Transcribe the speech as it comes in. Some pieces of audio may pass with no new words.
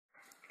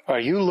Are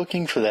you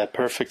looking for that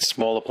perfect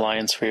small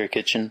appliance for your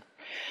kitchen?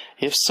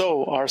 If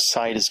so, our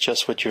site is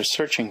just what you're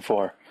searching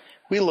for.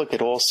 We look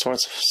at all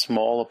sorts of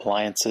small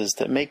appliances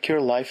that make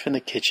your life in the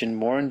kitchen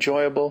more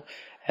enjoyable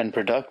and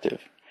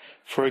productive.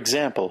 For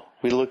example,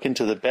 we look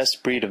into the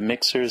best breed of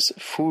mixers,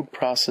 food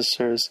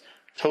processors,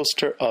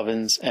 toaster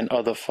ovens, and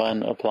other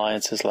fun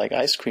appliances like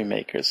ice cream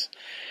makers.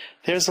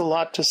 There's a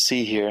lot to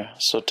see here,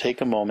 so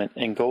take a moment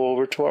and go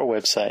over to our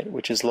website,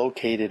 which is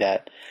located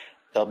at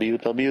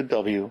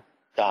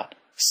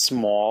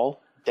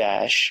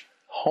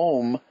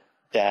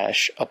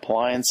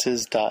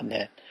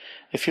www.small-home-appliances.net.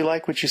 If you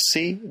like what you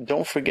see,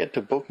 don't forget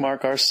to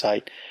bookmark our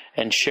site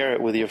and share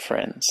it with your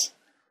friends.